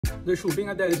The shooting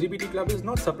at the LGBT club is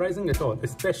not surprising at all,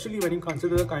 especially when you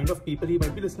consider the kind of people he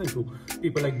might be listening to.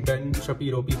 People like Ben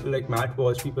Shapiro, people like Matt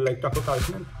Walsh, people like Tucker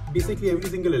Carlson, and basically every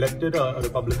single elected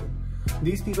Republican.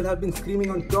 These people have been screaming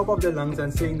on top of their lungs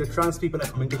and saying that trans people are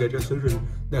coming to get your children,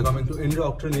 they're coming to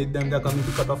indoctrinate them, they're coming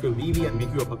to cut off your VV and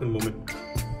make you a fucking woman.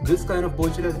 This kind of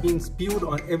bullshit has been spewed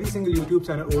on every single YouTube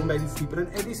channel owned by these people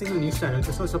and every single news channel.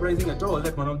 It's not surprising at all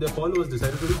that one of their followers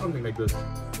decided to do something like this.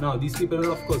 Now, these people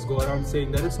will of course go around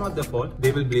saying that it's not their fault.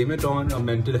 They will blame it on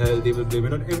mental health, they will blame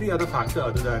it on every other factor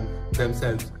other than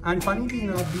themselves. And funnily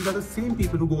enough, these are the same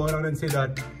people who go around and say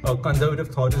that conservative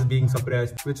thought is being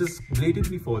suppressed, which is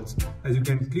blatantly false. As you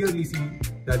can clearly see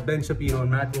that Ben Shapiro,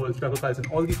 Matt Walsh, Tucker Carlson,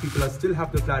 all these people still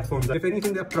have their platforms. If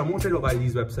anything, they're promoted by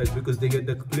these websites because they get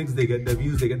the clicks, they get the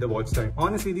views, they get the watch time.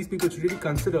 Honestly, these people should really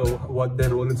consider what their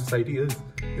role in society is.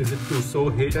 Is it to sow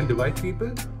hate and divide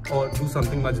people, or do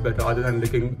something much better other than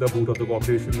licking the boot of the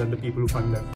corporations and the people who fund them?